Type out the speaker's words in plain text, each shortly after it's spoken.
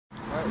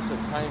Right, so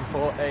time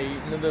for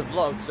another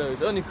vlog. So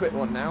it's only a quick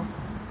one now.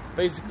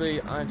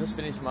 Basically, I just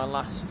finished my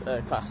last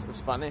class of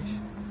Spanish,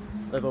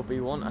 level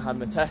B1. I had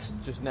my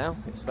test just now.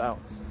 It's about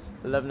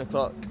 11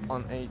 o'clock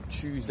on a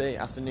Tuesday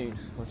afternoon,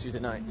 or Tuesday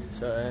night.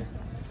 So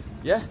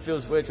yeah,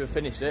 feels weird to have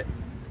finished it.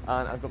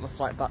 And I've got my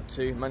flight back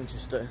to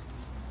Manchester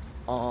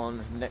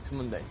on next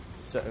Monday.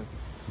 So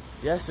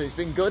yeah, so it's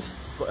been good.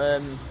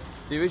 But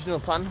the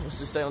original plan was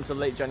to stay until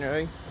late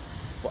January.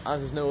 But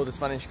as there's no other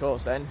Spanish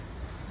course then,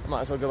 I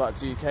might as well go back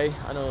to UK,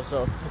 and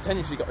also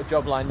potentially got a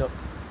job lined up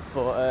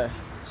for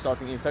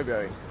starting in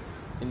February,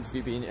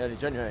 interview being early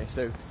January.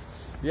 So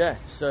yeah,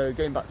 so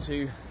going back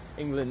to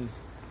England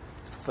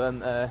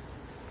from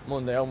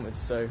Monday onwards,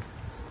 so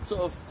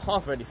sort of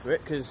half ready for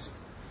it, because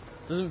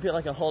it doesn't feel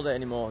like a holiday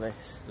anymore.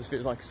 This just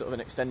feels like sort of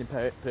an extended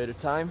period of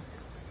time,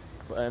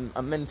 but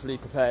I'm mentally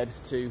prepared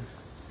to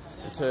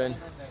return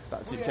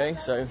back to UK,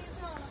 so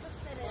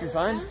should be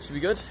fine, should be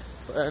good.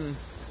 But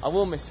I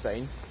will miss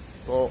Spain,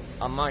 but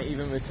I might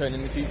even return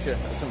in the future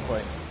at some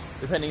point,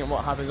 depending on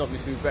what happens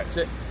obviously with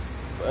Brexit.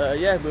 But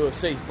yeah, we will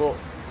see. But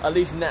at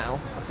least now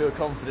I feel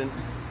confident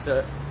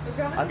that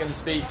I can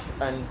speak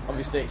and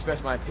obviously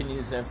express my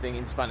opinions and everything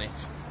in Spanish.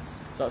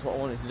 So that's what I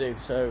wanted to do.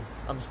 So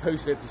I'm supposed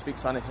to be able to speak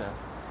Spanish now,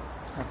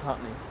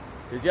 apparently.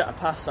 Because yeah, I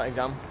passed that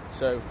exam,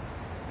 so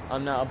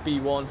I'm now a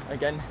B1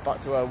 again, back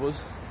to where I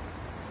was.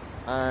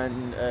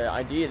 And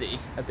ideally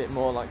a bit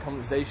more like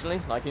conversationally,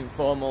 like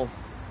informal,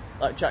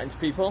 like chatting to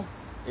people.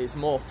 It's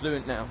more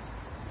fluent now.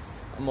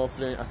 I'm more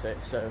fluent at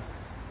it, so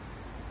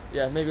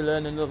yeah, maybe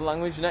learn another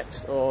language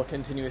next or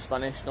continue with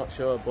Spanish, not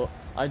sure, but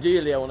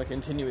ideally I want to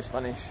continue with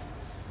Spanish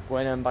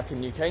when I'm back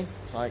in UK,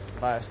 like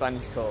via a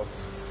Spanish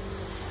course.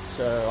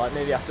 So like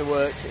maybe after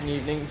work in the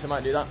evenings I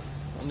might do that,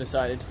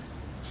 undecided.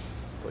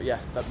 But yeah,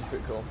 that'd be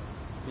pretty cool.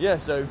 Yeah,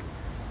 so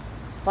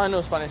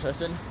final Spanish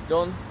lesson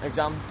done,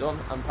 exam done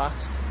and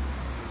passed.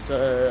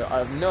 So I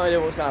have no idea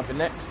what's going to happen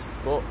next,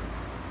 but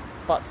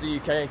back to the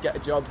UK, get a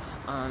job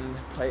and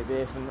play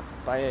it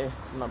by ear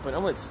from that point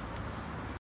onwards.